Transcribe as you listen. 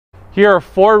Here are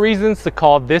 4 reasons to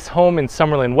call this home in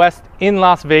Summerlin West in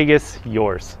Las Vegas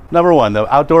yours. Number 1, the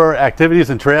outdoor activities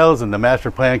and trails in the master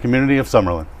plan community of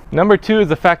Summerlin. Number 2 is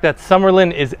the fact that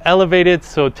Summerlin is elevated,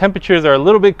 so temperatures are a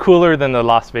little bit cooler than the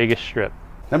Las Vegas Strip.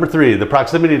 Number 3, the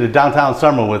proximity to downtown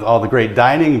Summerlin with all the great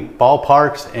dining,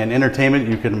 ballparks, and entertainment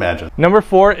you can imagine. Number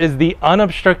 4 is the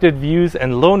unobstructed views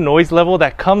and low noise level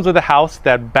that comes with a house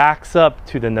that backs up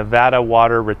to the Nevada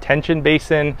water retention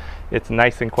basin. It's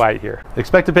nice and quiet here.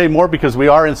 Expect to pay more because we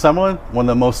are in Summerlin, one of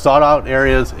the most sought out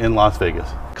areas in Las Vegas.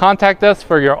 Contact us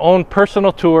for your own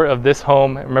personal tour of this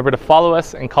home. Remember to follow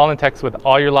us and call and text with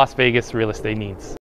all your Las Vegas real estate needs.